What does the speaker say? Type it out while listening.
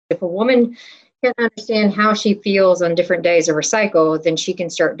If a woman can understand how she feels on different days of her cycle, then she can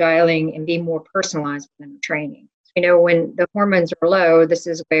start dialing and be more personalized within her training. When the hormones are low, this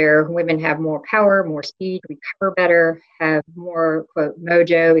is where women have more power, more speed, recover better, have more, quote,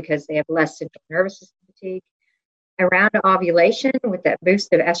 mojo because they have less central nervous system fatigue. Around ovulation, with that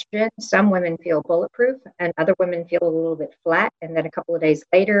boost of estrogen, some women feel bulletproof and other women feel a little bit flat. And then a couple of days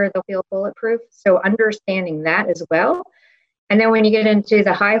later, they'll feel bulletproof. So understanding that as well. And then when you get into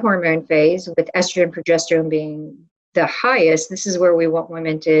the high hormone phase, with estrogen, progesterone being the highest, this is where we want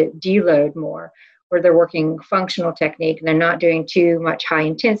women to deload more, where they're working functional technique. And they're not doing too much high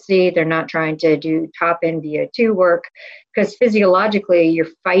intensity. They're not trying to do top end VO2 work, because physiologically you're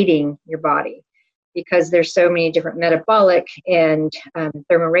fighting your body, because there's so many different metabolic and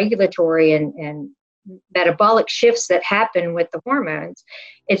thermoregulatory and metabolic shifts that happen with the hormones.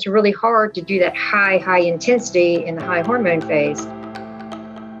 It's really hard to do that high intensity in the high hormone phase.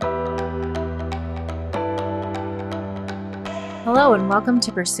 Hello and welcome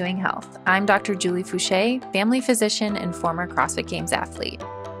to Pursuing Health. I'm Dr. Julie Fouché, family physician and former CrossFit Games athlete.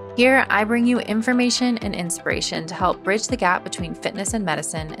 Here, I bring you information and inspiration to help bridge the gap between fitness and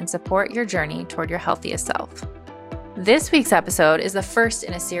medicine and support your journey toward your healthiest self. This week's episode is the first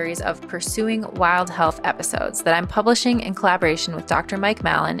in a series of Pursuing Wild Health episodes that I'm publishing in collaboration with Dr. Mike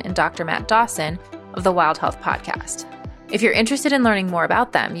Mallon and Dr. Matt Dawson of the Wild Health Podcast. If you're interested in learning more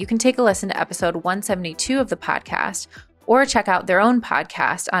about them, you can take a listen to episode 172 of the podcast or check out their own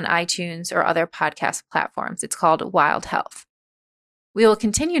podcast on iTunes or other podcast platforms. It's called Wild Health. We will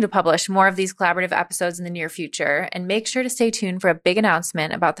continue to publish more of these collaborative episodes in the near future, and make sure to stay tuned for a big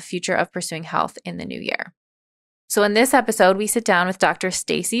announcement about the future of Pursuing Health in the new year. So in this episode, we sit down with Dr.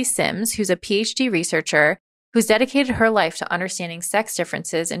 Stacy Sims, who's a PhD researcher who's dedicated her life to understanding sex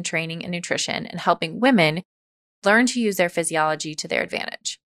differences in training and nutrition and helping women learn to use their physiology to their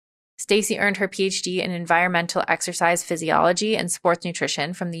advantage. Stacy earned her PhD in environmental exercise physiology and sports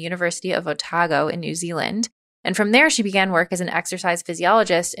nutrition from the University of Otago in New Zealand. And from there, she began work as an exercise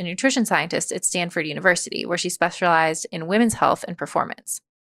physiologist and nutrition scientist at Stanford University, where she specialized in women's health and performance.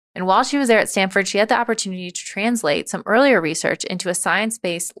 And while she was there at Stanford, she had the opportunity to translate some earlier research into a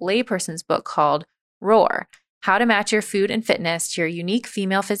science-based layperson's book called Roar: How to Match Your Food and Fitness to Your Unique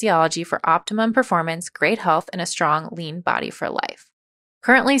Female Physiology for Optimum Performance, Great Health, and a Strong, Lean Body for Life.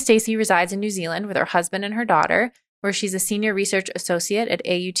 Currently, Stacy resides in New Zealand with her husband and her daughter, where she's a senior research associate at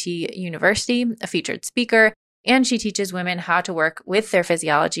AUT University, a featured speaker, and she teaches women how to work with their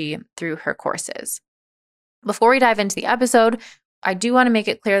physiology through her courses. Before we dive into the episode, I do want to make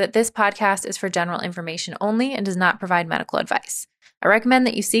it clear that this podcast is for general information only and does not provide medical advice. I recommend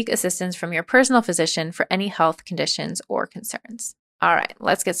that you seek assistance from your personal physician for any health conditions or concerns. All right,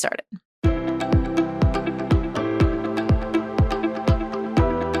 let's get started.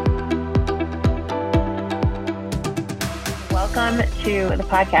 Welcome to the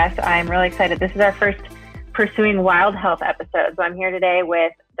podcast. I'm really excited. This is our first Pursuing Wild Health episode. So I'm here today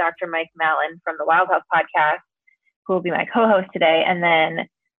with Dr. Mike Mallon from the Wild Health Podcast, who will be my co-host today, and then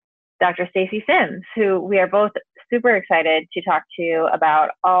Dr. Stacy Sims, who we are both super excited to talk to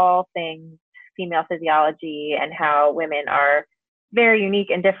about all things female physiology and how women are very unique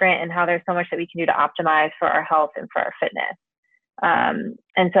and different, and how there's so much that we can do to optimize for our health and for our fitness.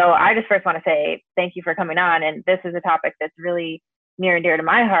 And so I just first want to say thank you for coming on. And this is a topic that's really near and dear to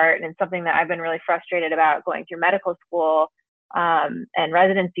my heart, and something that I've been really frustrated about going through medical school and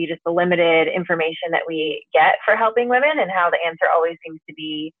residency, just the limited information that we get for helping women, and how the answer always seems to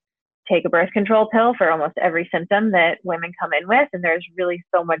be take a birth control pill for almost every symptom that women come in with. And there's really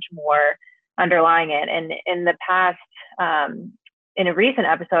so much more underlying it. And in the past, in a recent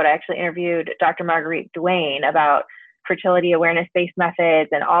episode, I actually interviewed Dr. Marguerite Duane about fertility awareness-based methods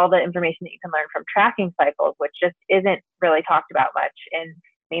and all the information that you can learn from tracking cycles, which just isn't really talked about much in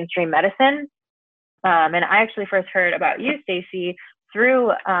mainstream medicine. And I actually first heard about you, Stacy,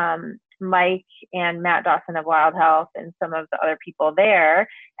 through Mike and Matt Dawson of Wild Health and some of the other people there.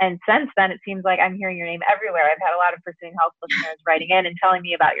 And since then, it seems like I'm hearing your name everywhere. I've had a lot of Pursuing Health listeners writing in and telling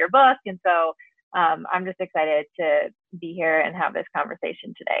me about your book. And so I'm just excited to be here and have this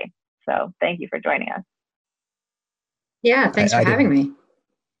conversation today. So thank you for joining us. Yeah, thanks for having me.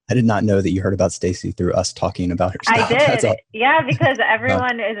 I did not know that you heard about Stacy through us talking about her stuff. I did. Yeah, because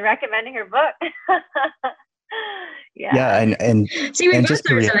everyone is recommending her book. Yeah, and see, we and both just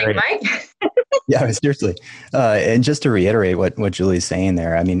to reiterate, Mike. Yeah, seriously. And just to reiterate what Julie's saying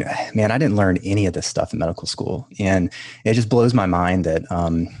there, I mean, man, I didn't learn any of this stuff in medical school, and it just blows my mind that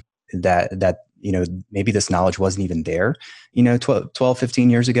that maybe this knowledge wasn't even there, 12, 15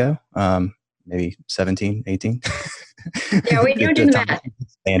 years ago. Maybe 17, 18. Yeah, we don't do the math.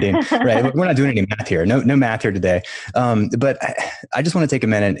 Standing, right? We're not doing any math here. No math here today. But I just want to take a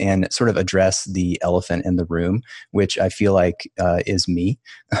minute and sort of address the elephant in the room, which I feel like is me.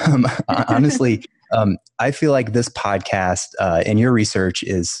 Honestly, I feel like this podcast and your research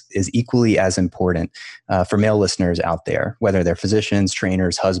is equally as important for male listeners out there, whether they're physicians,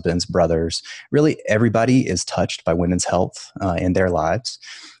 trainers, husbands, brothers. Really, everybody is touched by women's health in their lives.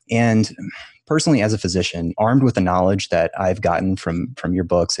 And personally, as a physician, armed with the knowledge that I've gotten from your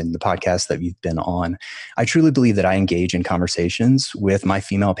books and the podcasts that you've been on, I truly believe that I engage in conversations with my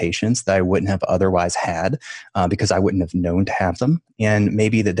female patients that I wouldn't have otherwise had because I wouldn't have known to have them, and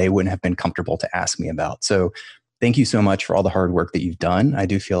maybe that they wouldn't have been comfortable to ask me about. So thank you so much for all the hard work that you've done. I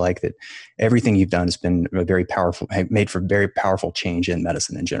do feel like that everything you've done has been very powerful, made for very powerful change in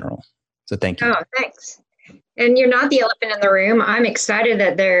medicine in general. So thank you. Oh, thanks. And you're not the elephant in the room. I'm excited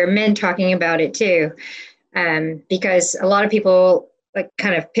that there are men talking about it too, because a lot of people like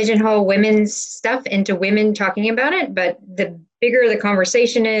kind of pigeonhole women's stuff into women talking about it. But the bigger the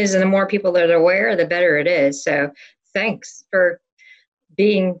conversation is and the more people that are aware, the better it is. So thanks for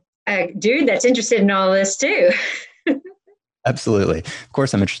being a dude that's interested in all this too. Absolutely. Of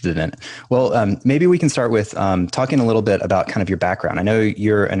course, I'm interested in it. Well, maybe we can start with talking a little bit about kind of your background. I know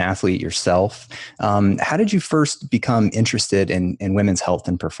you're an athlete yourself. How did you first become interested in women's health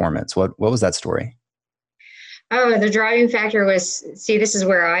and performance? What was that story? Oh, the driving factor was, see, this is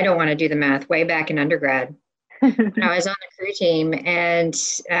where I don't want to do the math, way back in undergrad. When I was on the crew team, and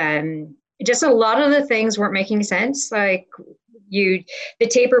just a lot of the things weren't making sense. Like the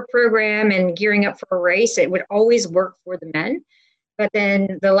taper program and gearing up for a race, it would always work for the men. But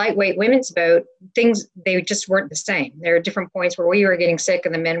then the lightweight women's boat, they just weren't the same. There are different points where we were getting sick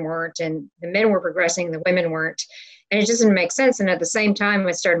and the men weren't, and the men were progressing, the women weren't. And it just didn't make sense. And at the same time,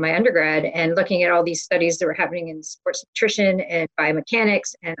 I started my undergrad and looking at all these studies that were happening in sports nutrition and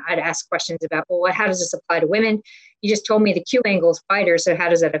biomechanics. And I'd ask questions about, well, how does this apply to women? You just told me the Q angle is wider, so how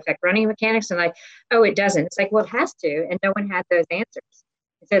does that affect running mechanics? And oh, it doesn't. It's like, well, it has to. And no one had those answers.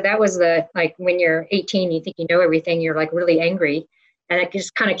 So that was when you're 18, you think you know everything, you're like really angry. And it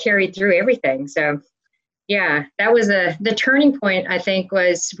just kind of carried through everything. So yeah, that was the turning point, I think,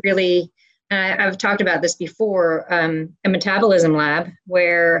 was really, I've talked about this before, a metabolism lab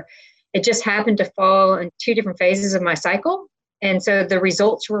where it just happened to fall in two different phases of my cycle. And so the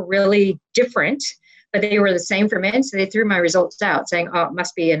results were really different, but they were the same for men. So they threw my results out saying, oh, it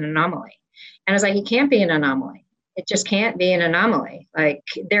must be an anomaly. And I was like, it can't be an anomaly. It just can't be an anomaly. Like,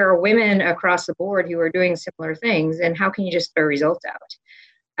 there are women across the board who are doing similar things. And how can you just throw results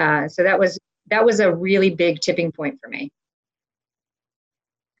out? So that was a really big tipping point for me.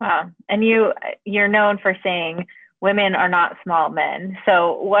 Wow. And you're known for saying women are not small men.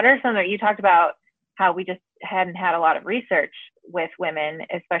 So what are some that you talked about, how we just hadn't had a lot of research with women,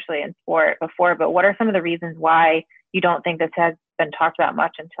 especially in sport before, but what are some of the reasons why you don't think this has been talked about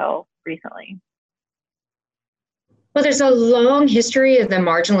much until recently? Well, there's a long history of the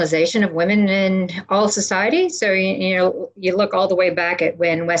marginalization of women in all society. So, you look all the way back at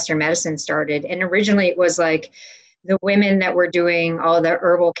when Western medicine started. And originally it was like the women that were doing all the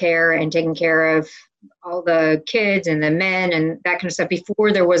herbal care and taking care of all the kids and the men and that kind of stuff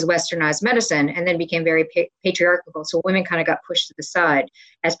before there was westernized medicine, and then became very patriarchal. So women kind of got pushed to the side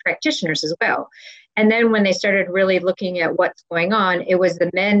as practitioners as well. And then when they started really looking at what's going on, it was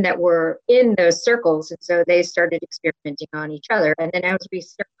the men that were in those circles. And so they started experimenting on each other. And then as we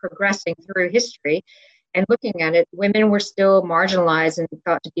start progressing through history and looking at it, women were still marginalized and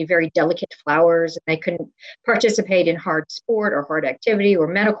thought to be very delicate flowers. And they couldn't participate in hard sport or hard activity or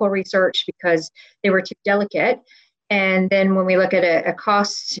medical research because they were too delicate. And then when we look at a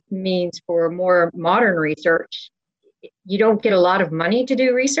cost means for more modern research, you don't get a lot of money to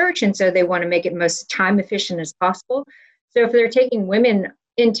do research. And so they want to make it most time efficient as possible. So if they're taking women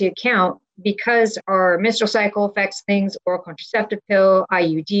into account, because our menstrual cycle affects things, oral contraceptive pill,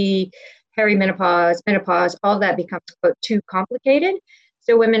 IUD, perimenopause, menopause, all that becomes, quote, too complicated.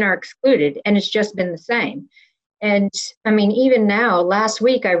 So women are excluded, and it's just been the same. And I mean, even now, last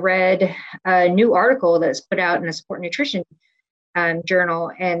week, I read a new article that's put out in a sport nutrition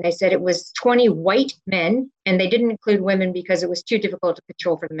journal, and they said it was 20 white men, and they didn't include women because it was too difficult to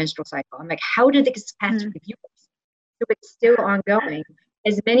control for the menstrual cycle. I'm like, how did this pass reviews? So it's still ongoing.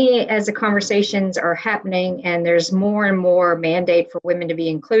 As many as the conversations are happening and there's more and more mandate for women to be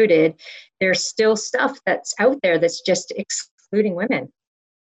included, there's still stuff that's out there that's just excluding women.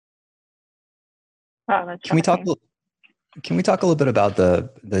 Wow, that's Can we talk a little bit about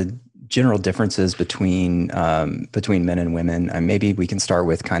the general differences between men and women? Maybe we can start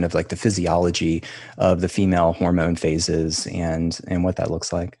with kind of like the physiology of the female hormone phases and what that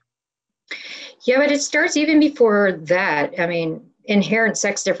looks like. Yeah, but it starts even before that. I mean, inherent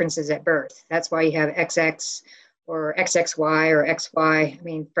sex differences at birth. That's why you have XX or XXY or XY. I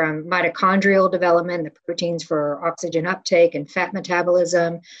mean, from mitochondrial development, the proteins for oxygen uptake and fat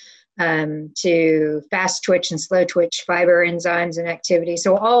metabolism, to fast twitch and slow twitch fiber enzymes and activity.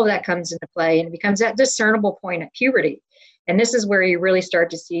 So all of that comes into play, and it becomes that discernible point at puberty. And this is where you really start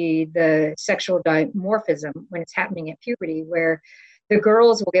to see the sexual dimorphism when it's happening at puberty, where the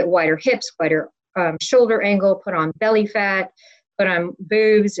girls will get wider hips, wider shoulder angle, put on belly fat, put on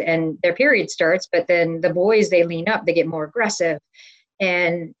boobs, and their period starts. But then the boys, they lean up, they get more aggressive.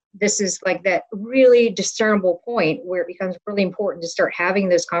 And this is like that really discernible point where it becomes really important to start having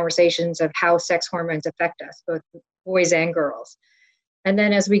those conversations of how sex hormones affect us, both boys and girls. And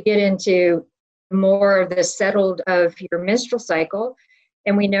then as we get into more of the settled of your menstrual cycle,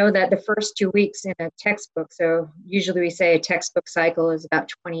 and we know that the first 2 weeks in a textbook, so usually we say a textbook cycle is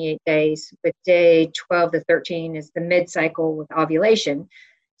about 28 days, with day 12 to 13 is the mid-cycle with ovulation.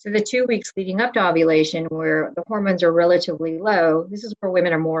 So the 2 weeks leading up to ovulation, where the hormones are relatively low, this is where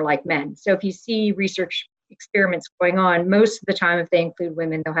women are more like men. So if you see research experiments going on, most of the time, if they include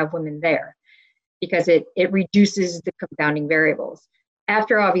women, they'll have women there because it reduces the confounding variables.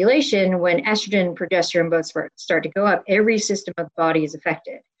 After ovulation, when estrogen and progesterone both start to go up, every system of the body is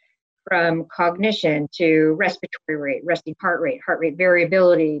affected, from cognition to respiratory rate, resting heart rate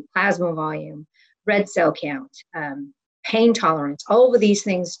variability, plasma volume, red cell count, pain tolerance. All of these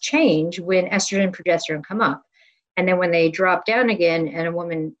things change when estrogen and progesterone come up. And then when they drop down again and a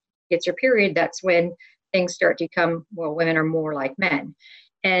woman gets her period, that's when things start to become, well, women are more like men.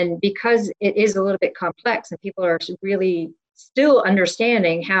 And because it is a little bit complex and people are really still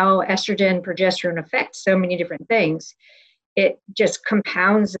understanding how estrogen and progesterone affect so many different things, it just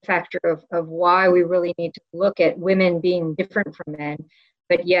compounds the factor of why we really need to look at women being different from men.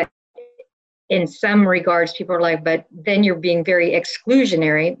 But yet, in some regards, people are like, but then you're being very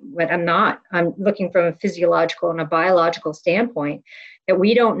exclusionary. But I'm not. I'm looking from a physiological and a biological standpoint that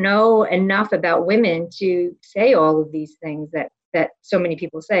we don't know enough about women to say all of these things that so many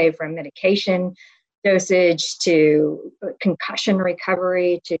people say, from medication dosage to concussion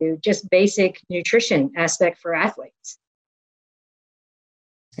recovery to just basic nutrition aspect for athletes.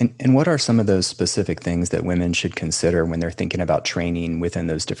 And what are some of those specific things that women should consider when they're thinking about training within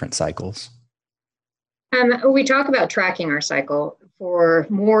those different cycles? We talk about tracking our cycle for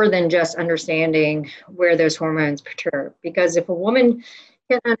more than just understanding where those hormones perturb. Because if a woman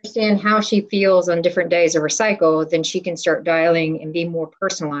can understand how she feels on different days of her cycle, then she can start dialing and be more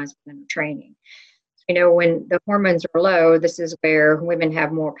personalized within her training. You know, when the hormones are low, this is where women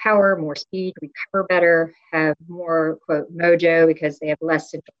have more power, more speed, recover better, have more, quote, mojo because they have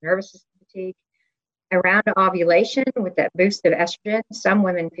less central nervous system fatigue. Around ovulation, with that boost of estrogen, some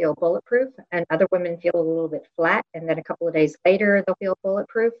women feel bulletproof and other women feel a little bit flat. And then a couple of days later, they'll feel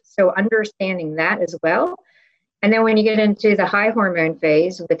bulletproof. So understanding that as well. And then when you get into the high hormone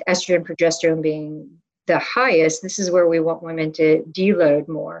phase, with estrogen and progesterone being the highest, this is where we want women to deload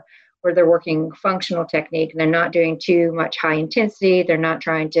more, where they're working functional technique. They're not doing too much high intensity. They're not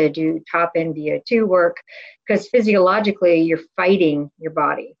trying to do top end VO2 work, because physiologically you're fighting your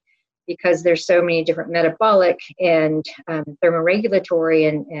body because there's so many different metabolic and thermoregulatory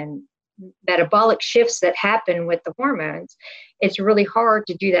and metabolic shifts that happen with the hormones. It's really hard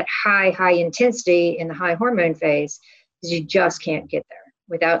to do that high intensity in the high hormone phase because you just can't get there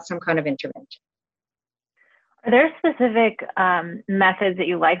without some kind of intervention. Are there specific methods that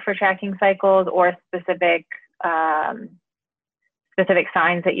you like for tracking cycles, or specific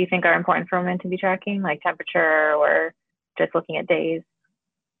signs that you think are important for women to be tracking, like temperature or just looking at days?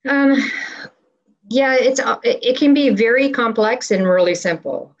 Yeah, it can be very complex and really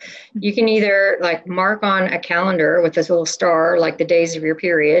simple. You can either like mark on a calendar with this little star, like the days of your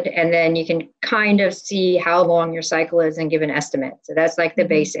period, and then you can kind of see how long your cycle is and give an estimate. So that's like the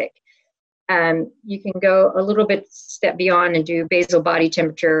basic. You can go a little bit step beyond and do basal body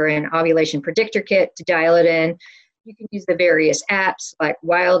temperature and ovulation predictor kit to dial it in. You can use the various apps like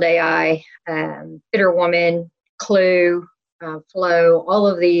Wild AI, Fitter Woman, Clue, Flow. All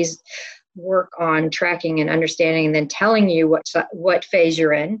of these work on tracking and understanding and then telling you what phase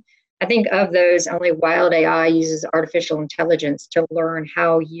you're in. I think of those, only Wild AI uses artificial intelligence to learn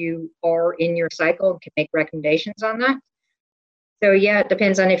how you are in your cycle and can make recommendations on that. So yeah, it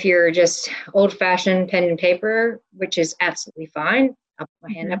depends on if you're just old-fashioned pen and paper, which is absolutely fine. I'll put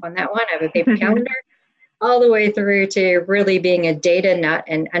my hand up on that one. I have a paper calendar. all the way through to really being a data nut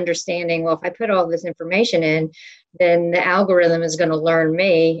and understanding, well, if I put all this information in, then the algorithm is going to learn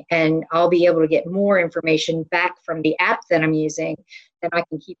me and I'll be able to get more information back from the app that I'm using that I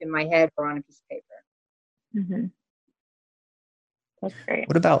can keep in my head or on a piece of paper. Mm-hmm. That's great.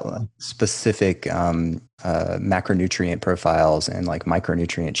 What about specific macronutrient profiles and like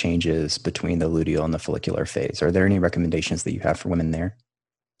micronutrient changes between the luteal and the follicular phase? Are there any recommendations that you have for women there?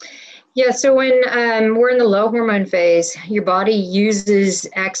 Yeah, so when we're in the low hormone phase, your body uses,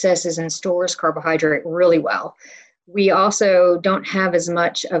 accesses, and stores carbohydrate really well. We also don't have as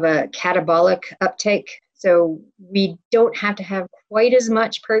much of a catabolic uptake, so we don't have to have quite as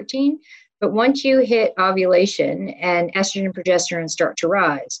much protein. But once you hit ovulation and estrogen and progesterone start to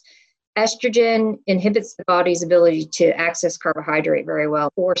rise, estrogen inhibits the body's ability to access carbohydrate very well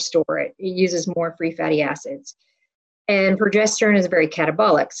or store it. It uses more free fatty acids. And progesterone is very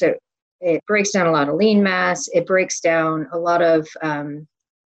catabolic, so it breaks down a lot of lean mass. It breaks down a lot of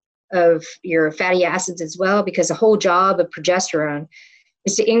your fatty acids as well, because the whole job of progesterone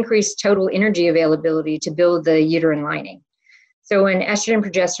is to increase total energy availability to build the uterine lining. So when estrogen and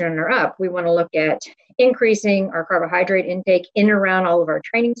progesterone are up, we want to look at increasing our carbohydrate intake in and around all of our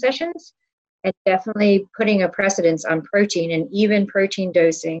training sessions, and definitely putting a precedence on protein and even protein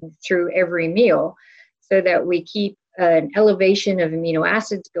dosing through every meal so that we keep an elevation of amino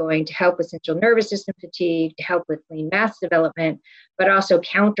acids going to help with central nervous system fatigue, to help with lean mass development, but also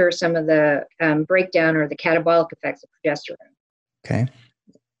counter some of the breakdown or the catabolic effects of progesterone. Okay.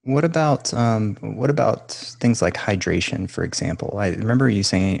 What about things like hydration, for example? I remember you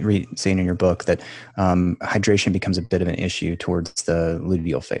saying in your book that hydration becomes a bit of an issue towards the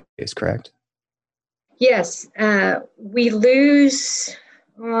luteal phase, correct? Yes, we lose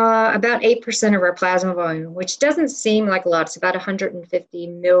about 8% of our plasma volume, which doesn't seem like a lot. It's about 150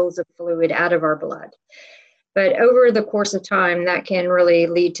 mils of fluid out of our blood. But over the course of time, that can really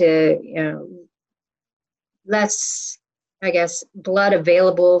lead to less, I guess, blood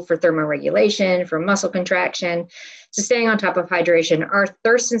available for thermoregulation, for muscle contraction. So staying on top of hydration. Our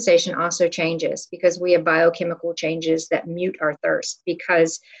thirst sensation also changes because we have biochemical changes that mute our thirst,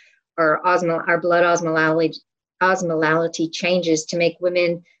 because our blood osmolality changes to make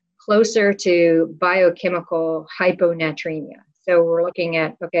women closer to biochemical hyponatremia. So we're looking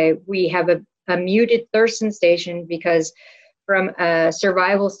at, okay, we have a muted thirst sensation because from a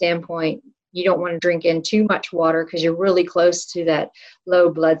survival standpoint, you don't want to drink in too much water because you're really close to that low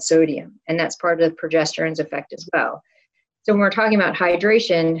blood sodium. And that's part of the progesterone's effect as well. So when we're talking about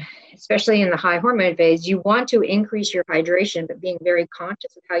hydration, especially in the high hormone phase, you want to increase your hydration, but being very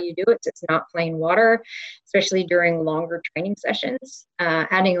conscious of how you do it. So it's not plain water, especially during longer training sessions,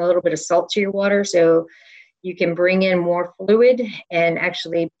 adding a little bit of salt to your water so you can bring in more fluid and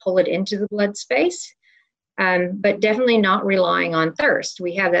actually pull it into the blood space. But definitely not relying on thirst.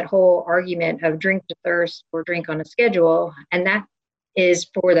 We have that whole argument of drink to thirst or drink on a schedule, and that is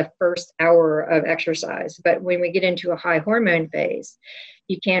for the first hour of exercise. But when we get into a high hormone phase,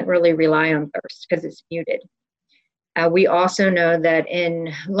 you can't really rely on thirst because it's muted. We also know that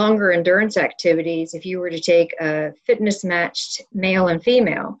in longer endurance activities, if you were to take a fitness matched male and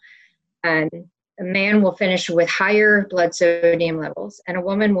female, and a man will finish with higher blood sodium levels and a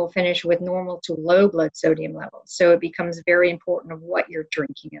woman will finish with normal to low blood sodium levels. So it becomes very important of what you're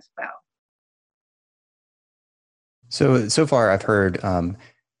drinking as well. So far I've heard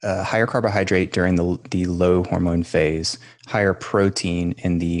higher carbohydrate during the low hormone phase, higher protein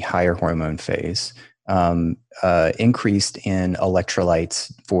in the higher hormone phase, increased in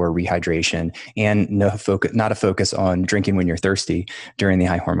electrolytes for rehydration, and not a focus on drinking when you're thirsty during the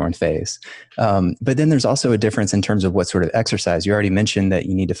high hormone phase. But then there's also a difference in terms of what sort of exercise. You already mentioned that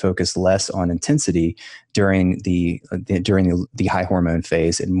you need to focus less on intensity during the high hormone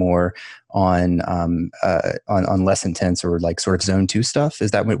phase and more on less intense or like sort of zone 2 stuff.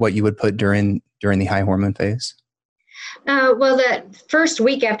 Is that what you would put during the high hormone phase? Well, that first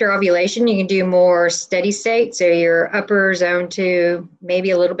week after ovulation, you can do more steady state. So your upper zone 2,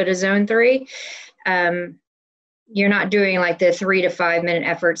 maybe a little bit of zone 3. You're not doing like the 3 to 5 minute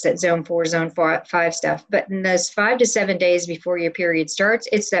efforts at zone 4, zone 5 stuff. But in those 5 to 7 days before your period starts,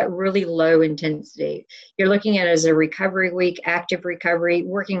 it's that really low intensity. You're looking at it as a recovery week, active recovery,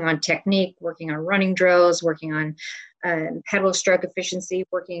 working on technique, working on running drills, working on pedal stroke efficiency,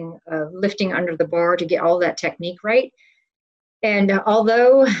 working, lifting under the bar to get all that technique right. And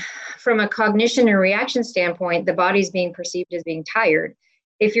although from a cognition and reaction standpoint, the body's being perceived as being tired,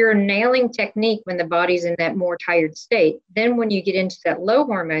 if you're nailing technique when the body's in that more tired state, then when you get into that low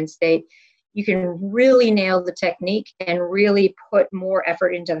hormone state, you can really nail the technique and really put more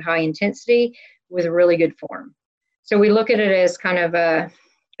effort into the high intensity, with really good form. So we look at it as kind of a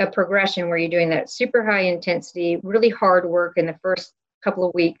progression where you're doing that super high intensity, really hard work in the first couple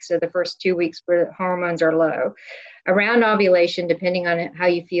of weeks or the first 2 weeks where the hormones are low. Around ovulation, depending on how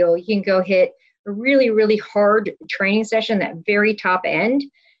you feel, you can go hit a really, really hard training session, that very top end,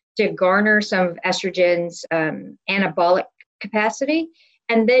 to garner some of estrogen's anabolic capacity.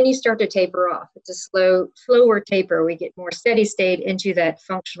 And then you start to taper off. It's a slower taper. We get more steady state into that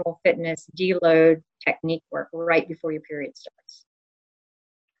functional fitness deload technique work right before your period starts.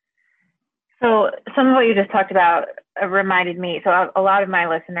 So some of what you just talked about reminded me, so a lot of my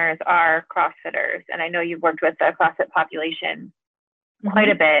listeners are CrossFitters, and I know you've worked with the CrossFit population quite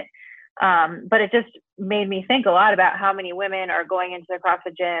a bit, but it just made me think a lot about how many women are going into the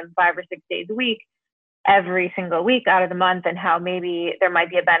CrossFit gym 5 or 6 days a week, every single week out of the month, and how maybe there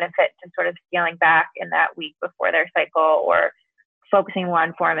might be a benefit to sort of scaling back in that week before their cycle, or focusing more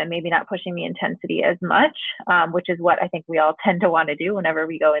on form and maybe not pushing the intensity as much, which is what I think we all tend to want to do whenever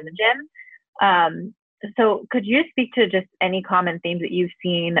we go in the gym. So could you speak to just any common themes that you've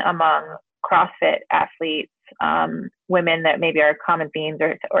seen among CrossFit athletes, women, that maybe are common themes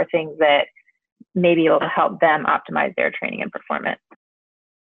or things that may be able to help them optimize their training and performance?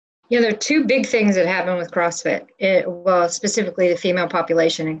 Yeah, there are two big things that happen with CrossFit, well, specifically the female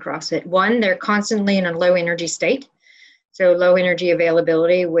population in CrossFit. One, they're constantly in a low energy state. So low energy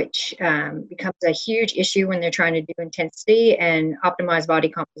availability, which becomes a huge issue when they're trying to do intensity and optimize body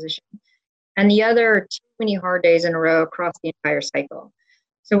composition. And the other, too many hard days in a row across the entire cycle.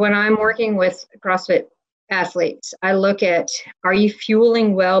 So when I'm working with CrossFit athletes, I look at, are you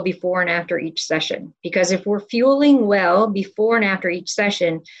fueling well before and after each session? Because if we're fueling well before and after each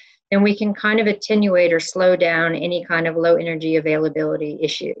session, then we can kind of attenuate or slow down any kind of low energy availability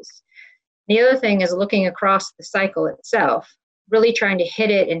issues. The other thing is looking across the cycle itself, really trying to hit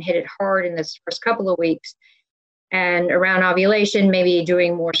it hard in this first couple of weeks. And around ovulation, maybe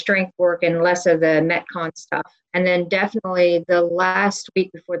doing more strength work and less of the Metcon stuff. And then definitely the last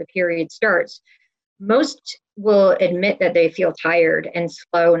week before the period starts, most will admit that they feel tired and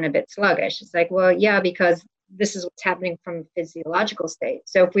slow and a bit sluggish. It's like, well, yeah, because this is what's happening from a physiological state.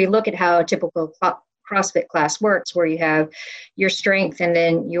 So if we look at how a typical CrossFit class works, where you have your strength and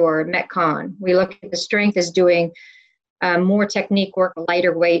then your Metcon, we look at the strength as doing more technique work,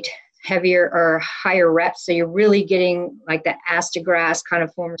 lighter weight, heavier or higher reps. So you're really getting like the ass to grass kind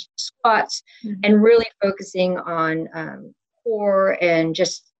of forms for squats, and really focusing on core and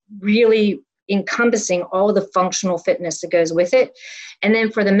just really encompassing all the functional fitness that goes with it. And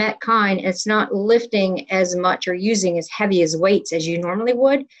then for the Metcon, it's not lifting as much or using as heavy as weights as you normally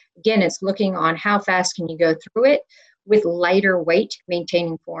would. Again, it's looking on how fast can you go through it with lighter weight,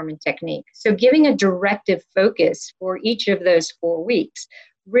 maintaining form and technique. So giving a directive focus for each of those 4 weeks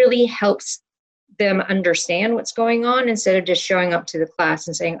really helps them understand what's going on, instead of just showing up to the class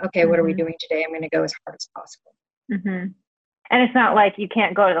and saying, okay, what are we doing today? I'm going to go as hard as possible. And it's not like you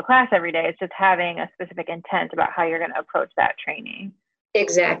can't go to the class every day. It's just having a specific intent about how you're going to approach that training.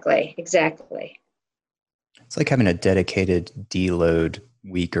 Exactly. It's like having a dedicated deload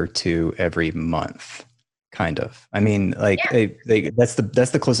week or two every month, kind of. I mean, like that's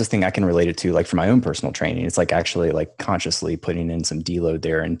the closest thing I can relate it to, like for my own personal training. It's like actually like consciously putting in some deload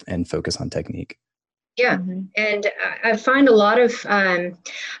there and focus on technique. Yeah. And I find a lot of, I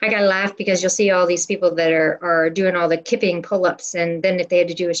got to laugh because you'll see all these people that are doing all the kipping pull-ups, and then if they had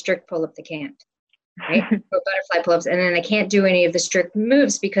to do a strict pull-up, they can't, right? Or butterfly pull-ups, and then they can't do any of the strict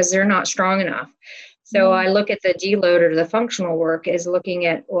moves because they're not strong enough. So I look at the deload or the functional work as looking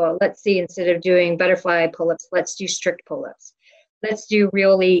at, well, let's see, instead of doing butterfly pull-ups, let's do strict pull-ups. Let's do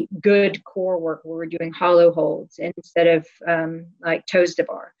really good core work where we're doing hollow holds instead of like toes to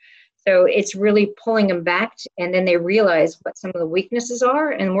bar. So it's really pulling them back, and then they realize what some of the weaknesses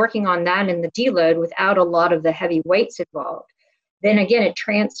are and working on that in the deload without a lot of the heavy weights involved. Then again, it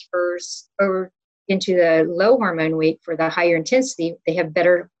transfers over into the low hormone week for the higher intensity. They have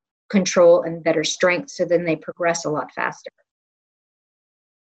better control and better strength, so then they progress a lot faster.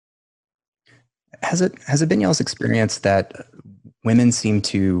 Has it been y'all's experience that women seem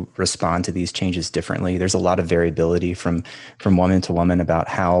to respond to these changes differently? There's a lot of variability from woman to woman about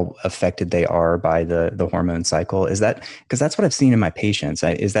how affected they are by the hormone cycle. Is that, because that's what I've seen in my patients.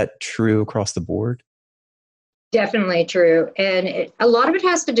 Is that true across the board? Definitely true. And a lot of it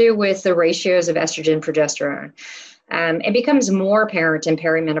has to do with the ratios of estrogen, progesterone. It becomes more apparent in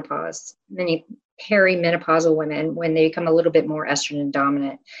perimenopause, many perimenopausal women, when they become a little bit more estrogen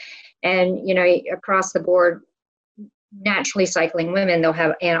dominant. And, you know, across the board, naturally cycling women, they'll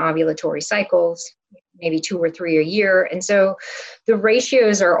have anovulatory cycles. maybe 2 or 3 a year. And so the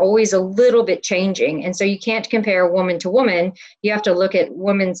ratios are always a little bit changing. And so you can't compare woman to woman. You have to look at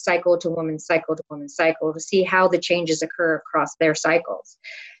woman's cycle to woman's cycle to woman's cycle to see how the changes occur across their cycles.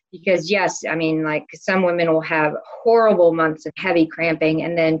 Because yes, I mean, like some women will have horrible months of heavy cramping,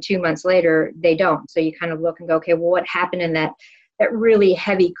 and then 2 months later they don't. So you kind of look and go, okay, well, what happened in that really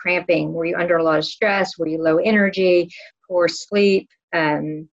heavy cramping? Were you under a lot of stress? Were you low energy, poor sleep?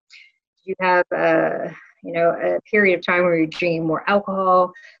 You have a period of time where you're drinking more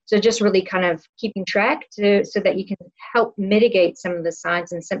alcohol. So just really kind of keeping track so that you can help mitigate some of the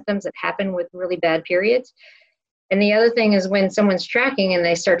signs and symptoms that happen with really bad periods. And the other thing is when someone's tracking and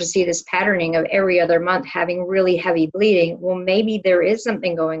they start to see this patterning of every other month having really heavy bleeding, well, maybe there is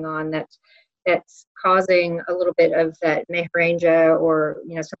something going on that's causing a little bit of that menorrhagia or,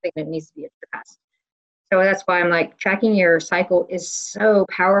 something that needs to be addressed. So that's why I'm like, tracking your cycle is so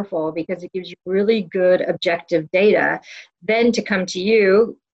powerful because it gives you really good objective data. Then to come to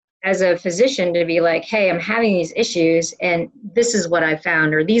you as a physician to be like, hey, I'm having these issues and this is what I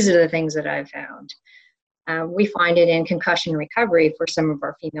found, or these are the things that I've found. We find it in concussion recovery for some of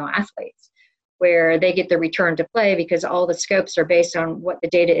our female athletes, where they get the return to play because all the scopes are based on what the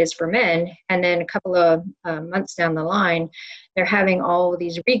data is for men. And then a couple of months down the line, they're having all of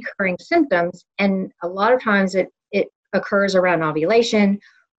these recurring symptoms. And a lot of times it occurs around ovulation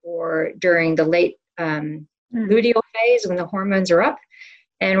or during the late luteal phase when the hormones are up.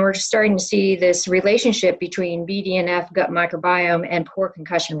 And we're just starting to see this relationship between BDNF, gut microbiome, and poor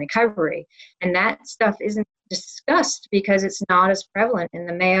concussion recovery. And that stuff isn't discussed because it's not as prevalent in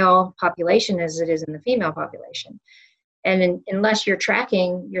the male population as it is in the female population. And unless you're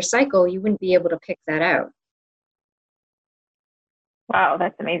tracking your cycle, you wouldn't be able to pick that out. Wow,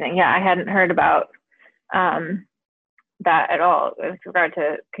 that's amazing. Yeah, I hadn't heard about that at all with regard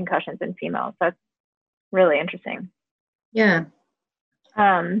to concussions in females. That's really interesting. Yeah.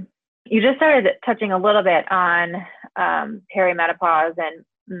 You just started touching a little bit on perimenopause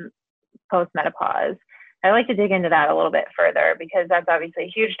and postmenopause. I'd like to dig into that a little bit further because that's obviously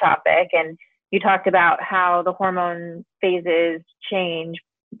a huge topic. And you talked about how the hormone phases change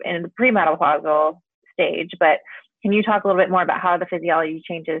in the premenopausal stage, but can you talk a little bit more about how the physiology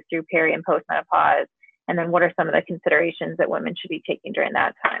changes through peri and postmenopause? And then what are some of the considerations that women should be taking during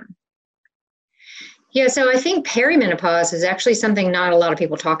that time? Yeah, so I think perimenopause is actually something not a lot of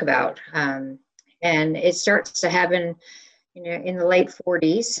people talk about. And it starts to happen, in the late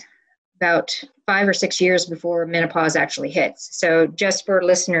 40s, about 5 or 6 years before menopause actually hits. So just for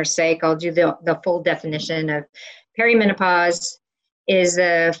listeners' sake, I'll do the full definition of perimenopause is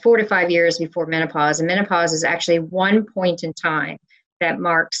 4 to 5 years before menopause. And menopause is actually one point in time that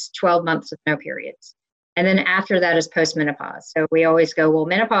marks 12 months of no periods. And then after that is postmenopause. So we always go, well,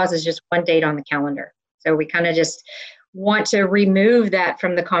 menopause is just one date on the calendar. So we kind of just want to remove that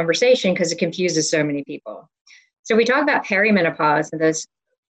from the conversation because it confuses so many people. So we talk about perimenopause and those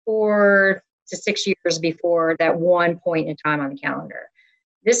 4 to 6 years before that one point in time on the calendar.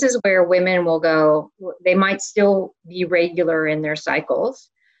 This is where women will go, they might still be regular in their cycles,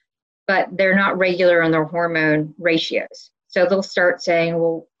 but they're not regular in their hormone ratios. So they'll start saying,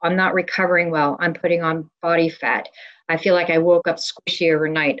 well, I'm not recovering well. I'm putting on body fat. I feel like I woke up squishy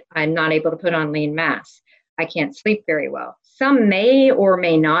overnight. I'm not able to put on lean mass. I can't sleep very well. Some may or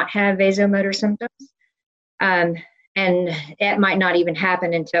may not have vasomotor symptoms. And it might not even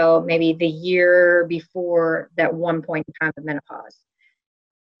happen until maybe the year before that one point in time of menopause.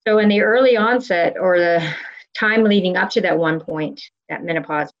 So in the early onset or the time leading up to that one point, that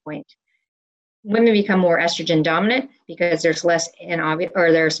menopause point, women become more estrogen dominant because there's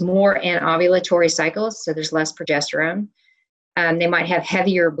there's more anovulatory cycles, so there's less progesterone. They might have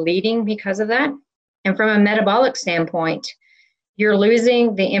heavier bleeding because of that. And from a metabolic standpoint, you're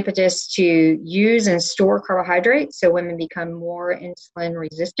losing the impetus to use and store carbohydrates, so women become more insulin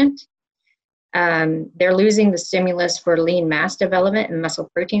resistant. They're losing the stimulus for lean mass development and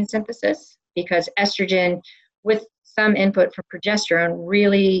muscle protein synthesis because estrogen, with some input from progesterone,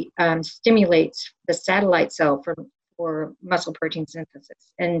 really stimulates the satellite cell for muscle protein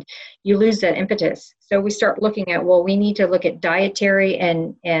synthesis, and you lose that impetus. So we start looking at, well, we need to look at dietary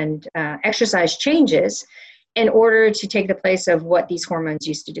and exercise changes in order to take the place of what these hormones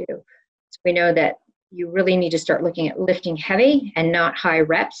used to do. So we know that you really need to start looking at lifting heavy and not high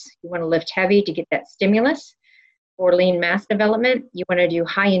reps. You want to lift heavy to get that stimulus. For lean mass development, you want to do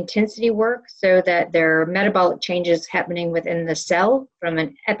high intensity work so that there are metabolic changes happening within the cell from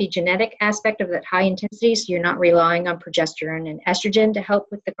an epigenetic aspect of that high intensity, so you're not relying on progesterone and estrogen to help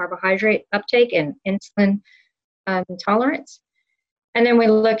with the carbohydrate uptake and insulin tolerance. And then we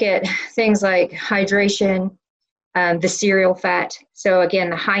look at things like hydration, the serial fat. So again,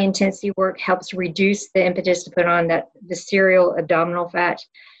 the high intensity work helps reduce the impetus to put on the serial abdominal fat,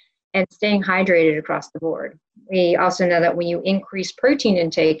 and staying hydrated across the board. We also know that when you increase protein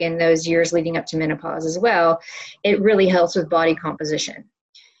intake in those years leading up to menopause as well, it really helps with body composition.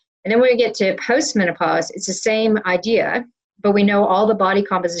 And then when we get to post-menopause, it's the same idea, but we know all the body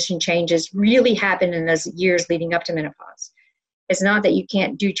composition changes really happen in those years leading up to menopause. It's not that you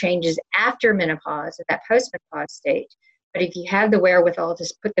can't do changes after menopause, at that post-menopause state, but if you have the wherewithal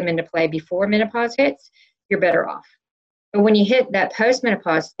to put them into play before menopause hits, you're better off. But when you hit that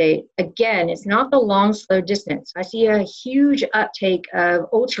post-menopause state, again, it's not the long, slow distance. I see a huge uptake of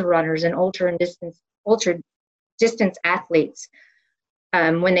ultra runners and ultra distance athletes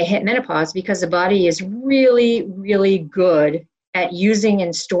when they hit menopause, because the body is really, really good at using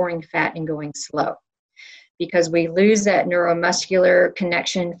and storing fat and going slow. Because we lose that neuromuscular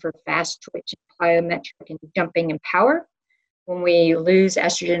connection for fast twitch, plyometric, and jumping and power. When we lose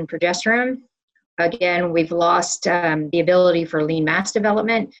estrogen and progesterone, again, we've lost the ability for lean mass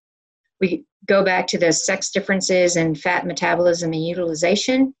development. We go back to the sex differences in fat metabolism and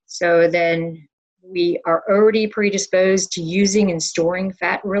utilization. So then we are already predisposed to using and storing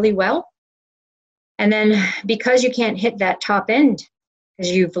fat really well. And then because you can't hit that top end,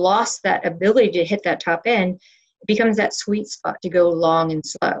 because you've lost that ability to hit that top end, it becomes that sweet spot to go long and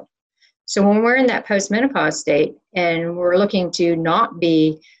slow. So when we're in that post-menopause state and we're looking to not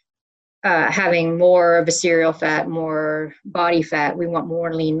be having more of a serial fat, more body fat, we want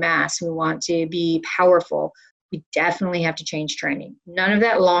more lean mass, we want to be powerful, we definitely have to change training. None of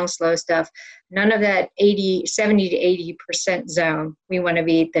that long, slow stuff, none of that 70 to 80% zone. We want to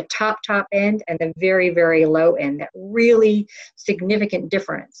be the top end and the very, very low end, that really significant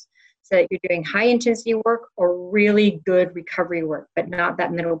difference. So that you're doing high intensity work or really good recovery work, but not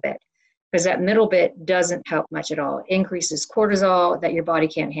that middle bit. Because that middle bit doesn't help much at all. It increases cortisol that your body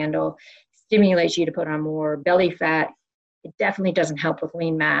can't handle, stimulates you to put on more belly fat. It definitely doesn't help with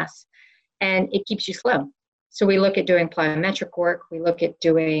lean mass, and it keeps you slow. So we look at doing plyometric work. We look at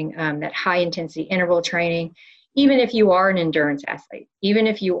doing that high intensity interval training, even if you are an endurance athlete, even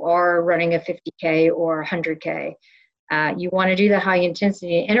if you are running a 50K or 100K. You want to do the high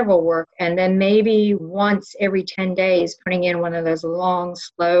intensity interval work, and then maybe once every 10 days, putting in one of those long,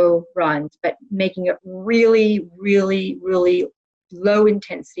 slow runs, but making it really, really, really low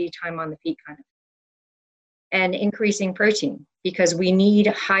intensity, time on the feet kind of. And increasing protein, because we need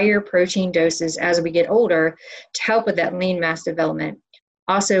higher protein doses as we get older to help with that lean mass development,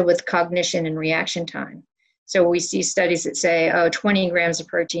 also with cognition and reaction time. So we see studies that say, 20 grams of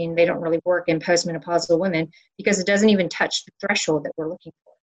protein, they don't really work in postmenopausal women because it doesn't even touch the threshold that we're looking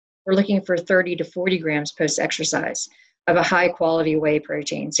for. We're looking for 30 to 40 grams post-exercise of a high quality whey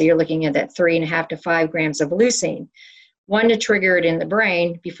protein. So you're looking at that 3.5 to 5 grams of leucine, one to trigger it in the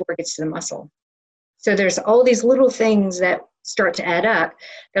brain before it gets to the muscle. So there's all these little things that start to add up,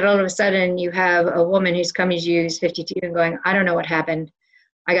 that all of a sudden you have a woman who's coming to you, who's 52, and going, I don't know what happened.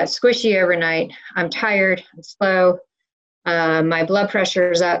 I got squishy overnight. I'm tired. I'm slow. My blood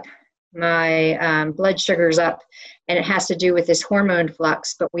pressure is up. My blood sugar is up. And it has to do with this hormone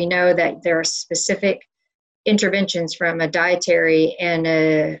flux. But we know that there are specific interventions from a dietary and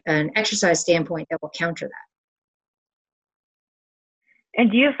an exercise standpoint that will counter that.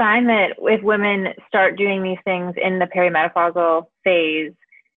 And do you find that if women start doing these things in the perimenopausal phase,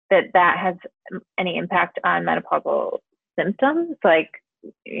 that has any impact on menopausal symptoms, like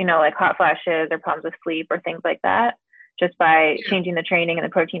hot flashes or problems with sleep or things like that, just by changing the training and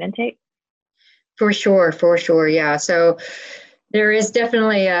the protein intake? For sure, yeah. So there is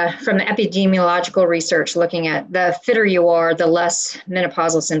definitely, from the epidemiological research, looking at the fitter you are, the less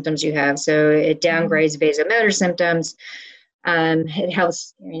menopausal symptoms you have. So it downgrades vasomotor symptoms. It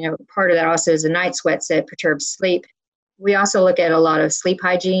helps, part of that also is the night sweats that perturb sleep. We also look at a lot of sleep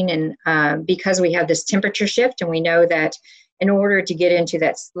hygiene, and because we have this temperature shift, and we know that in order to get into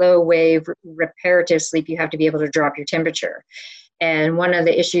that slow wave reparative sleep, you have to be able to drop your temperature. And one of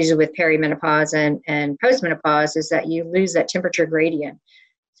the issues with perimenopause and postmenopause is that you lose that temperature gradient.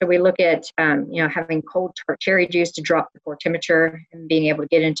 So we look at, having cold tart cherry juice to drop the core temperature and being able to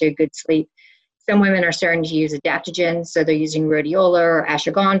get into a good sleep. Some women are starting to use adaptogens, so they're using rhodiola or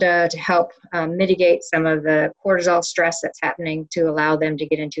ashwagandha to help mitigate some of the cortisol stress that's happening to allow them to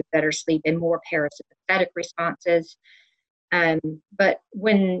get into better sleep and more parasympathetic responses. But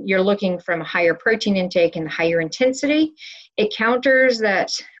when you're looking from a higher protein intake and higher intensity, it counters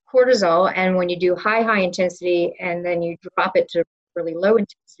that cortisol. And when you do high intensity and then you drop it to really low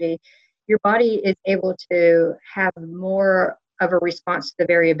intensity, your body is able to have more of a response to the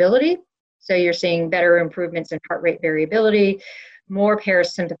variability. So you're seeing better improvements in heart rate variability, more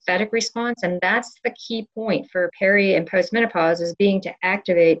parasympathetic response. And that's the key point for peri and postmenopause, is being to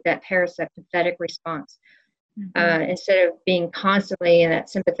activate that parasympathetic response. Instead of being constantly in that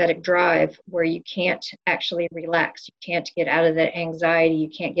sympathetic drive where you can't actually relax, you can't get out of that anxiety, you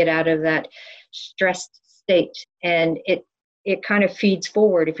can't get out of that stressed state. And it kind of feeds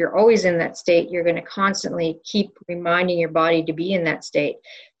forward. If you're always in that state, you're going to constantly keep reminding your body to be in that state.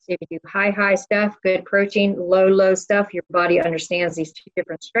 So if you do high stuff, good protein, low stuff, your body understands these two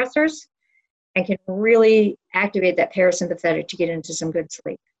different stressors and can really activate that parasympathetic to get into some good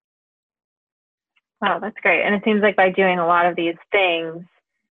sleep. Wow, that's great. And it seems like by doing a lot of these things,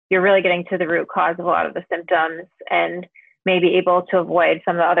 you're really getting to the root cause of a lot of the symptoms and maybe able to avoid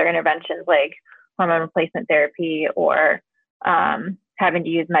some of the other interventions like hormone replacement therapy or having to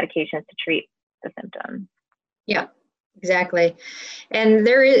use medications to treat the symptoms. Yeah, exactly. And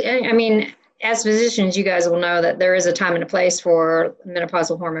there is, I mean, as physicians, you guys will know that there is a time and a place for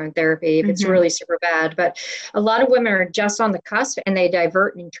menopausal hormone therapy if it's really super bad. But a lot of women are just on the cusp and they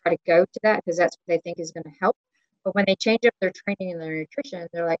divert and try to go to that because that's what they think is going to help. But when they change up their training and their nutrition,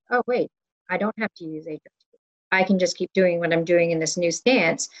 they're like, oh, wait, I don't have to use HRT. I can just keep doing what I'm doing in this new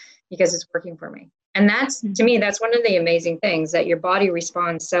stance because it's working for me. And that's, to me, that's one of the amazing things, that your body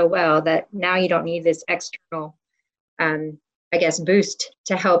responds so well that now you don't need this external, boost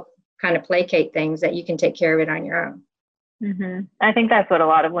to help kind of placate things, that you can take care of it on your own. I think that's what a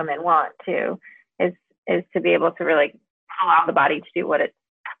lot of women want too, is to be able to really allow the body to do what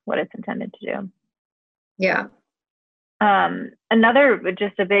it's intended to do. Yeah. Another,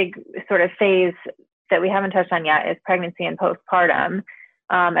 just a big sort of phase that we haven't touched on yet is pregnancy and postpartum.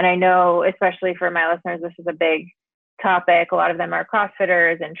 And I know, especially for my listeners, this is a big topic. A lot of them are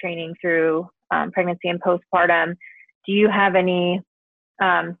CrossFitters and training through pregnancy and postpartum. Do you have any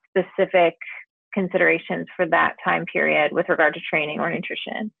specific considerations for that time period with regard to training or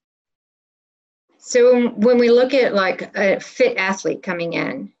nutrition? So when we look at like a fit athlete coming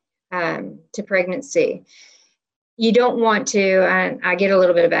in to pregnancy, you don't want to, and I get a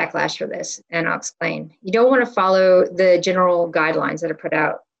little bit of backlash for this, and I'll explain. You don't want to follow the general guidelines that are put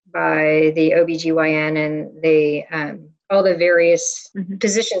out by the OBGYN and the all the various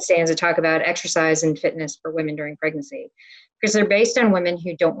position stands that talk about exercise and fitness for women during pregnancy, because they're based on women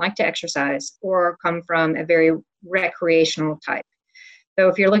who don't like to exercise or come from a very recreational type. So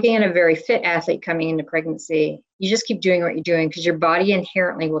if you're looking at a very fit athlete coming into pregnancy, you just keep doing what you're doing because your body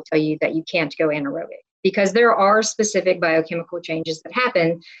inherently will tell you that you can't go anaerobic, because there are specific biochemical changes that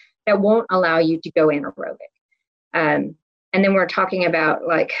happen that won't allow you to go anaerobic. And then we're talking about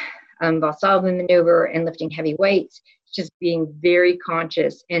like Valsalva maneuver and lifting heavy weights, just being very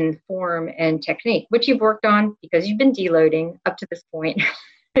conscious in form and technique, which you've worked on because you've been deloading up to this point.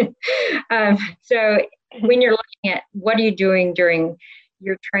 So when you're looking at what are you doing during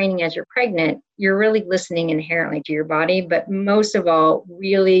your training as you're pregnant, you're really listening inherently to your body, but most of all,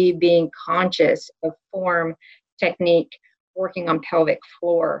 really being conscious of form, technique, working on pelvic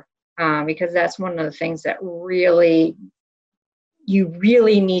floor, because that's one of the things that you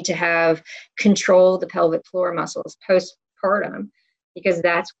really need to have control the pelvic floor muscles postpartum, because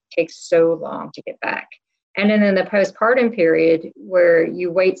that's what takes so long to get back. And then in the postpartum period, where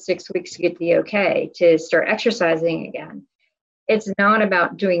you wait 6 weeks to get the okay to start exercising again, it's not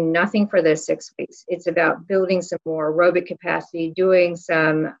about doing nothing for those 6 weeks. It's about building some more aerobic capacity, doing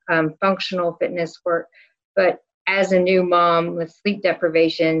some functional fitness work. But as a new mom with sleep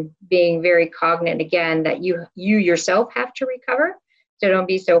deprivation, being very cognizant again that you yourself have to recover. So don't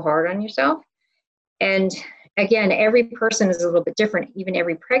be so hard on yourself. And again, every person is a little bit different. Even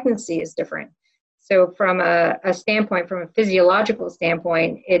every pregnancy is different. So from a standpoint, from a physiological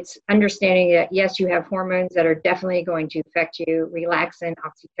standpoint, it's understanding that, yes, you have hormones that are definitely going to affect you, relaxin,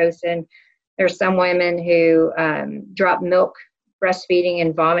 oxytocin. There's some women who drop milk breastfeeding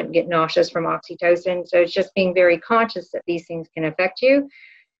and vomit and get nauseous from oxytocin. So it's just being very conscious that these things can affect you.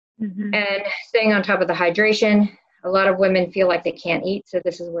 And staying on top of the hydration. A lot of women feel like they can't eat, so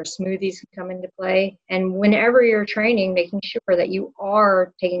this is where smoothies can come into play. And whenever you're training, making sure that you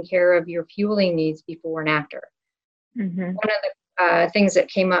are taking care of your fueling needs before and after. One of the things that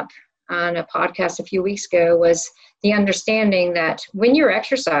came up on a podcast a few weeks ago was the understanding that when you're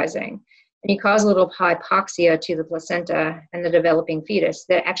exercising and you cause a little hypoxia to the placenta and the developing fetus,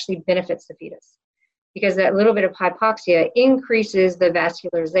 that actually benefits the fetus, because that little bit of hypoxia increases the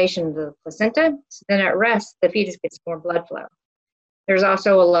vascularization of the placenta. So then at rest, the fetus gets more blood flow. There's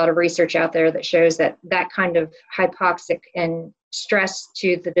also a lot of research out there that shows that that kind of hypoxic and stress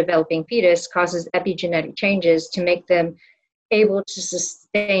to the developing fetus causes epigenetic changes to make them able to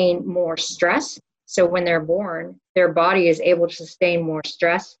sustain more stress. So when they're born, their body is able to sustain more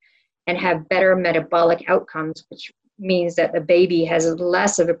stress and have better metabolic outcomes, which means that the baby has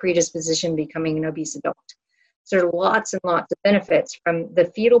less of a predisposition becoming an obese adult. So there are lots and lots of benefits from the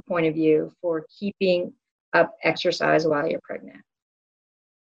fetal point of view for keeping up exercise while you're pregnant.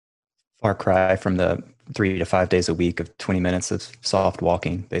 Far cry from the 3 to 5 days a week of 20 minutes of soft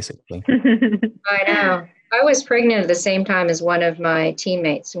walking, basically. I know. I was pregnant at the same time as one of my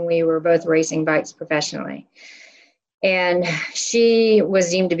teammates, and we were both racing bikes professionally. And she was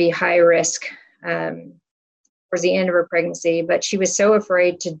deemed to be high risk towards the end of her pregnancy, but she was so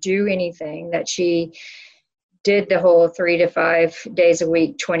afraid to do anything that she did the whole 3 to 5 days a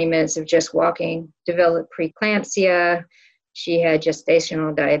week, 20 minutes of just walking, developed preeclampsia. She had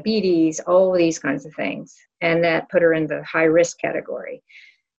gestational diabetes, all these kinds of things. And that put her in the high risk category.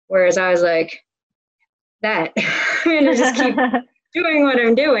 Whereas I was like, that, I'm going to just keep doing what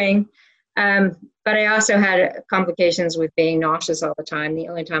I'm doing. But I also had complications with being nauseous all the time. The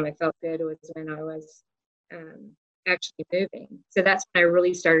only time I felt good was when I was actually moving. So that's when I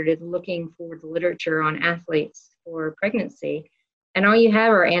really started looking for the literature on athletes for pregnancy. And all you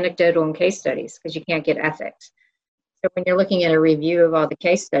have are anecdotal and case studies because you can't get ethics. So when you're looking at a review of all the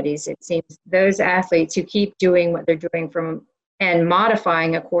case studies, it seems those athletes who keep doing what they're doing and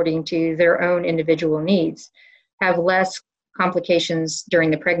modifying according to their own individual needs have less complications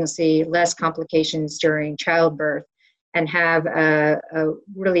during the pregnancy, less complications during childbirth, and have a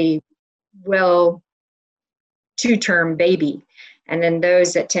really well two-term baby. And then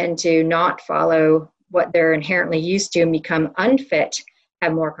those that tend to not follow what they're inherently used to and become unfit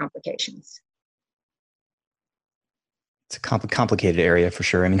have more complications. It's a complicated area for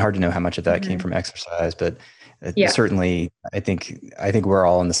sure. I mean, hard to know how much of that came from exercise, but certainly I think we're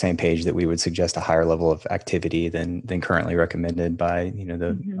all on the same page that we would suggest a higher level of activity than currently recommended by,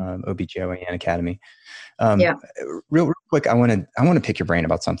 the OBGYN Academy. Real quick, I want to pick your brain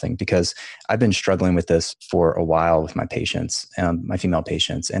about something because I've been struggling with this for a while with my patients, my female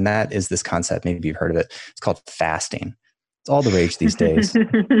patients, and that is this concept. Maybe you've heard of it. It's called fasting. It's all the rage these days.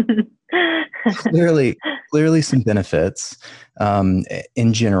 Clearly some benefits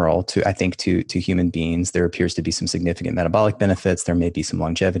in general to human beings. There appears to be some significant metabolic benefits. There may be some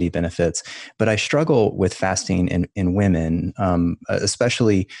longevity benefits, but I struggle with fasting in women,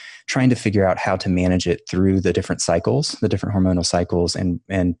 especially trying to figure out how to manage it through the different cycles, the different hormonal cycles, and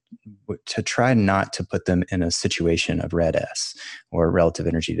to try not to put them in a situation of RED-S or relative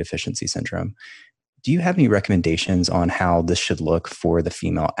energy deficiency syndrome. Do you have any recommendations on how this should look for the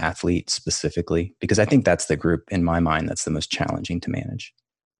female athlete specifically? Because I think that's the group in my mind that's the most challenging to manage.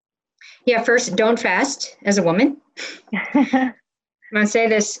 Yeah, first, don't fast as a woman. I'm going to say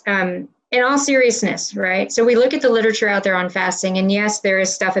this in all seriousness, right? So we look at the literature out there on fasting, and yes, there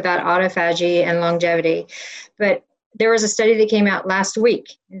is stuff about autophagy and longevity, but there was a study that came out last week,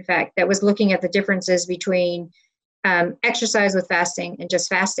 in fact, that was looking at the differences between exercise with fasting and just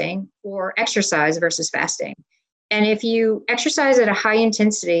fasting, or exercise versus fasting. And if you exercise at a high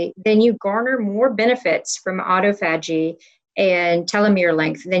intensity, then you garner more benefits from autophagy and telomere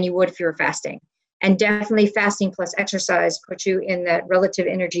length than you would if you were fasting. And definitely fasting plus exercise puts you in that relative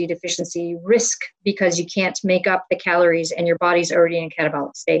energy deficiency risk because you can't make up the calories and your body's already in a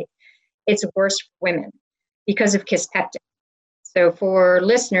catabolic state. It's worse for women because of kisspeptin. So for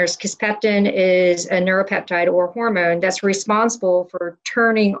listeners, kisspeptin is a neuropeptide or hormone that's responsible for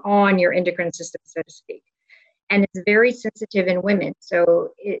turning on your endocrine system, so to speak. And it's very sensitive in women. So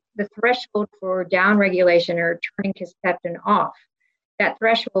the threshold for downregulation or turning kisspeptin off, that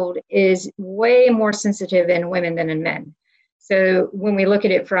threshold is way more sensitive in women than in men. So when we look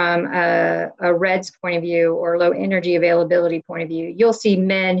at it from a REDS point of view or low energy availability point of view, you'll see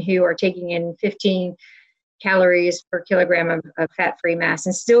men who are taking in 15 calories per kilogram of fat-free mass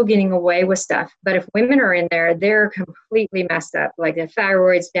and still getting away with stuff. But if women are in there, they're completely messed up. Like their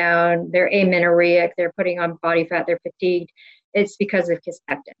thyroid's down, they're amenorrheic, they're putting on body fat, they're fatigued. It's because of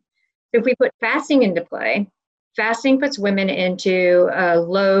kisspeptin. So if we put fasting into play, fasting puts women into a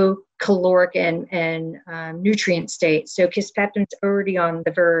low caloric and nutrient state. So kisspeptin's already on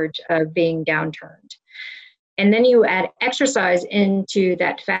the verge of being downturned. And then you add exercise into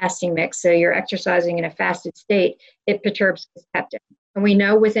that fasting mix. So you're exercising in a fasted state, it perturbs kisspeptin. And we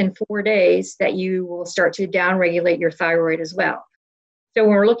know within 4 days that you will start to downregulate your thyroid as well. So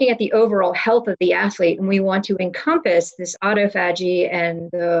when we're looking at the overall health of the athlete and we want to encompass this autophagy and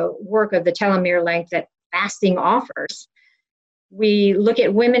the work of the telomere length that fasting offers, we look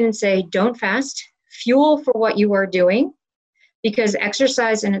at women and say, don't fast, fuel for what you are doing. Because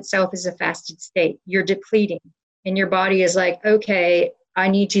exercise in itself is a fasted state. You're depleting. and your body is like, okay, I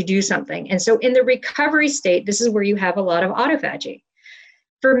need to do something. And so in the recovery state, this is where you have a lot of autophagy.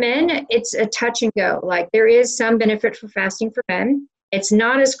 For men, it's a touch and go. Like there is some benefit for fasting for men. It's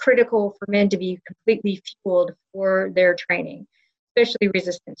not as critical for men to be completely fueled for their training, especially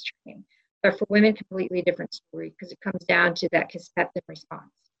resistance training. But for women, completely different story because it comes down to that kisspeptin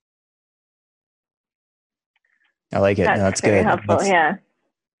response. I like it. That's no, very good. helpful. Yeah.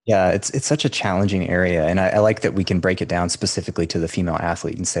 Yeah, it's such a challenging area. And I like that we can break it down specifically to the female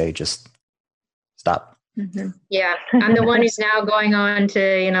athlete and say, just stop. Mm-hmm. Yeah, I'm the one who's now going on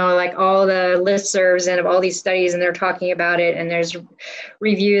to, like all the listservs and of all these studies, and they're talking about it. And there's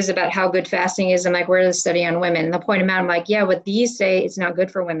reviews about how good fasting is. I'm like, where's the study on women? And they'll point them out. I'm like, yeah, what these say it's not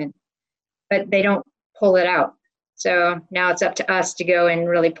good for women, but they don't pull it out. So now it's up to us to go and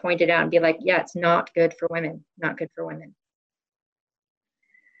really point it out and be like, yeah, it's not good for women, not good for women.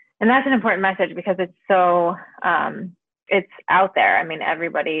 And that's an important message because it's so, it's out there. I mean,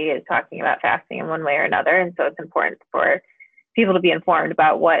 everybody is talking about fasting in one way or another. And so it's important for people to be informed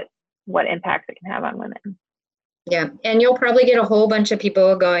about what impacts it can have on women. Yeah. And you'll probably get a whole bunch of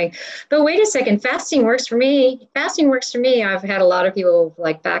people going, but wait a second, fasting works for me. Fasting works for me. I've had a lot of people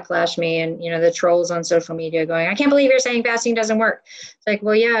like backlash me and, the trolls on social media going, I can't believe you're saying fasting doesn't work. It's like,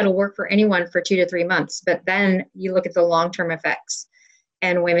 well, yeah, it'll work for anyone for 2 to 3 months. But then you look at the long-term effects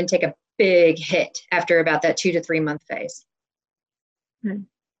and women take a big hit after about that 2 to 3 month phase.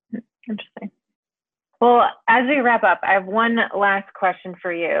 Interesting. Well, as we wrap up, I have one last question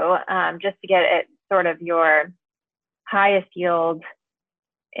for you, just to get at sort of your highest yield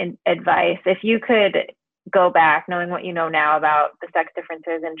advice. If you could go back, knowing what you know now about the sex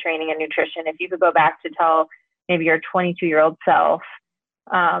differences in training and nutrition, if you could go back to tell maybe your 22-year-old self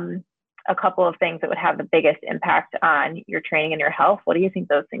a couple of things that would have the biggest impact on your training and your health, what do you think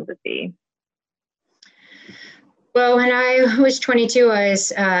those things would be? Well, when I was 22, I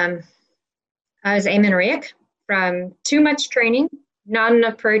was amenorrheic from too much training, not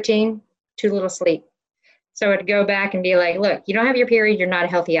enough protein, too little sleep. So I'd go back and be like, look, you don't have your period. You're not a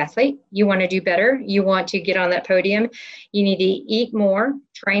healthy athlete. You want to do better. You want to get on that podium. You need to eat more,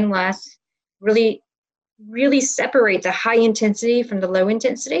 train less, really, really separate the high intensity from the low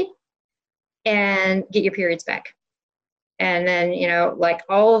intensity and get your periods back. And then, like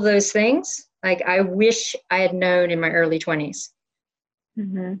all of those things, like I wish I had known in my early 20s.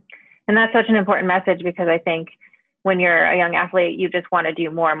 Mm-hmm. And that's such an important message because I think when you're a young athlete, you just want to do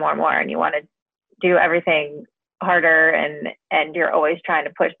more and more and more, and you want to do everything harder, and you're always trying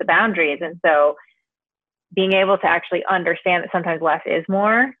to push the boundaries. And so being able to actually understand that sometimes less is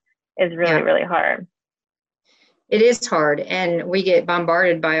more is really, really hard. It is hard, and we get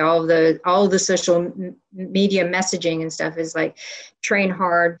bombarded by all the social media messaging and stuff is like train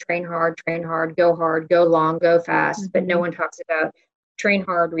hard, go hard, go long, go fast. Mm-hmm. But no one talks about train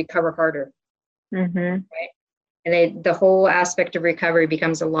hard, recover harder. Mm-hmm. Right? And the whole aspect of recovery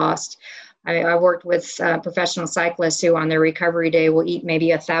becomes a lost. I worked with professional cyclists who on their recovery day will eat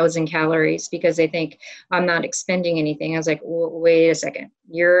maybe 1,000 calories because they think I'm not expending anything. I was like, wait a second,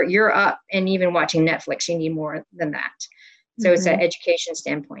 you're up and even watching Netflix, you need more than that. So mm-hmm. It's an education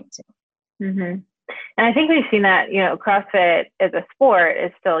standpoint too. Mm-hmm. And I think we've seen that, CrossFit as a sport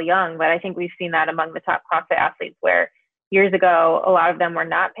is still young, but I think we've seen that among the top CrossFit athletes where years ago, a lot of them were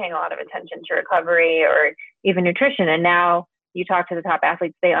not paying a lot of attention to recovery or even nutrition. And now you talk to the top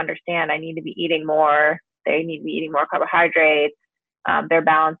athletes, they understand I need to be eating more. They need to be eating more carbohydrates. They're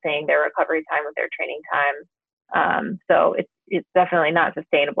balancing their recovery time with their training time. So it's definitely not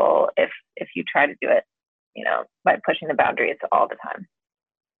sustainable if you try to do it, by pushing the boundaries all the time.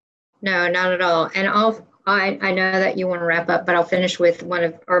 No, not at all. And I know that you want to wrap up, but I'll finish with one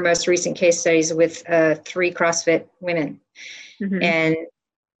of our most recent case studies with 3 CrossFit women. Mm-hmm. And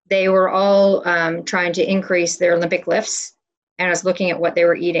they were all trying to increase their Olympic lifts. And I was looking at what they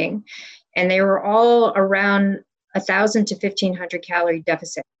were eating. And they were all around 1,000 to 1,500 calorie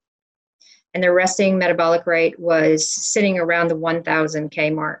deficit. And their resting metabolic rate was sitting around the 1,000 K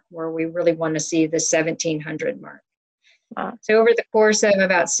mark, where we really want to see the 1,700 mark. Wow. So over the course of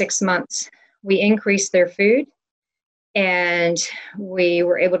about 6 months, we increased their food and we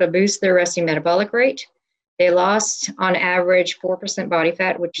were able to boost their resting metabolic rate. They lost on average 4% body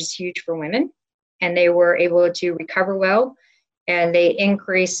fat, which is huge for women. And they were able to recover well. And they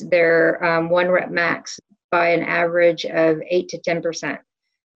increased their 1 rep max by an average of 8 to 10%.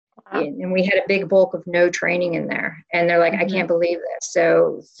 Wow. And we had a big bulk of no training in there. And they're like, mm-hmm. I can't believe this.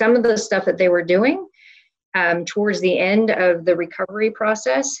 So some of the stuff that they were doing towards the end of the recovery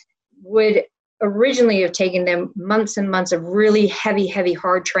process would originally have taken them months and months of really heavy,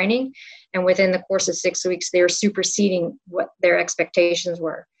 hard training. And within the course of 6 weeks, they're superseding what their expectations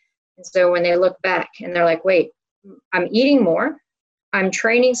were. And so when they look back and they're like, wait, I'm eating more, I'm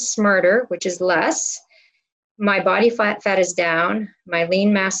training smarter, which is less, my body fat is down, my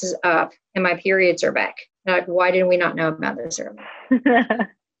lean mass is up, and my periods are back. Like, why did we not know about this earlier?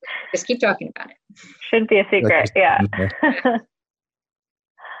 Just keep talking about it. Shouldn't be a secret. Yeah.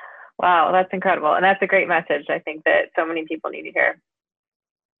 Wow, that's incredible. And that's a great message. I think that so many people need to hear.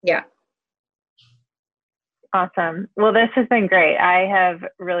 Yeah. Awesome. Well, this has been great. I have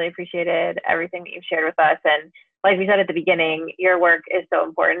really appreciated everything that you've shared with us. And like we said at the beginning, your work is so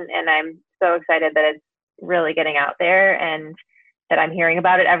important. And I'm so excited that it's really getting out there and that I'm hearing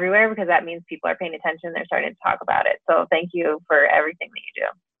about it everywhere, because that means people are paying attention. They're starting to talk about it. So thank you for everything that you do.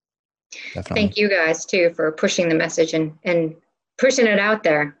 Definitely. Thank you guys too for pushing the message and pushing it out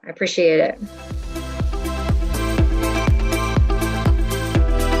there. I appreciate it.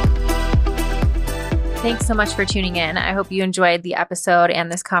 Thanks so much for tuning in. I hope you enjoyed the episode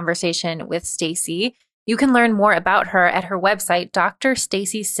and this conversation with Stacy. You can learn more about her at her website,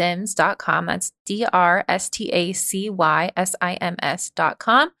 drstacysims.com. That's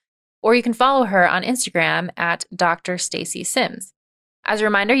drstacysims.com. Or you can follow her on Instagram at Dr. Stacy Sims. As a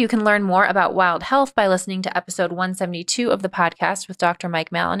reminder, you can learn more about Wild Health by listening to episode 172 of the podcast with Dr.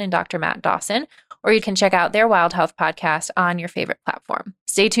 Mike Mallon and Dr. Matt Dawson, or you can check out their Wild Health podcast on your favorite platform.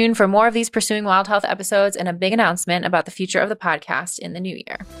 Stay tuned for more of these Pursuing Wild Health episodes and a big announcement about the future of the podcast in the new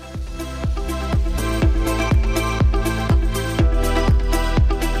year.